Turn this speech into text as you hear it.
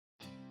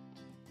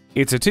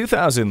It's a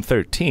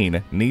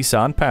 2013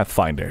 Nissan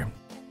Pathfinder.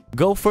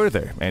 Go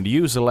further and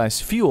use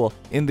less fuel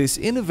in this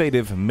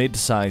innovative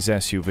mid-size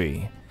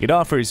SUV. It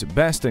offers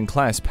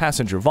best-in-class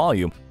passenger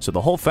volume, so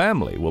the whole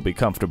family will be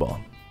comfortable.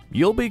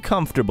 You'll be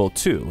comfortable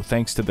too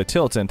thanks to the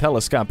tilt and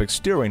telescopic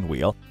steering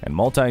wheel and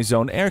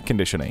multi-zone air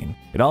conditioning.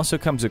 It also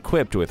comes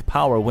equipped with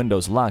power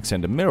windows locks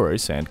and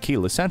mirrors and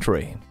keyless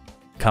entry.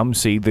 Come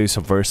see this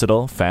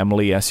versatile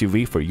family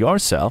SUV for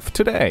yourself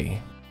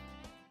today.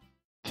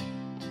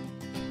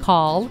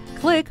 Call,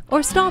 click,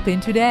 or stop in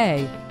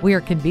today. We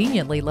are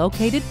conveniently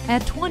located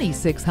at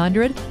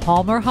 2600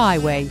 Palmer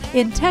Highway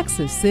in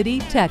Texas City,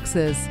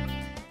 Texas.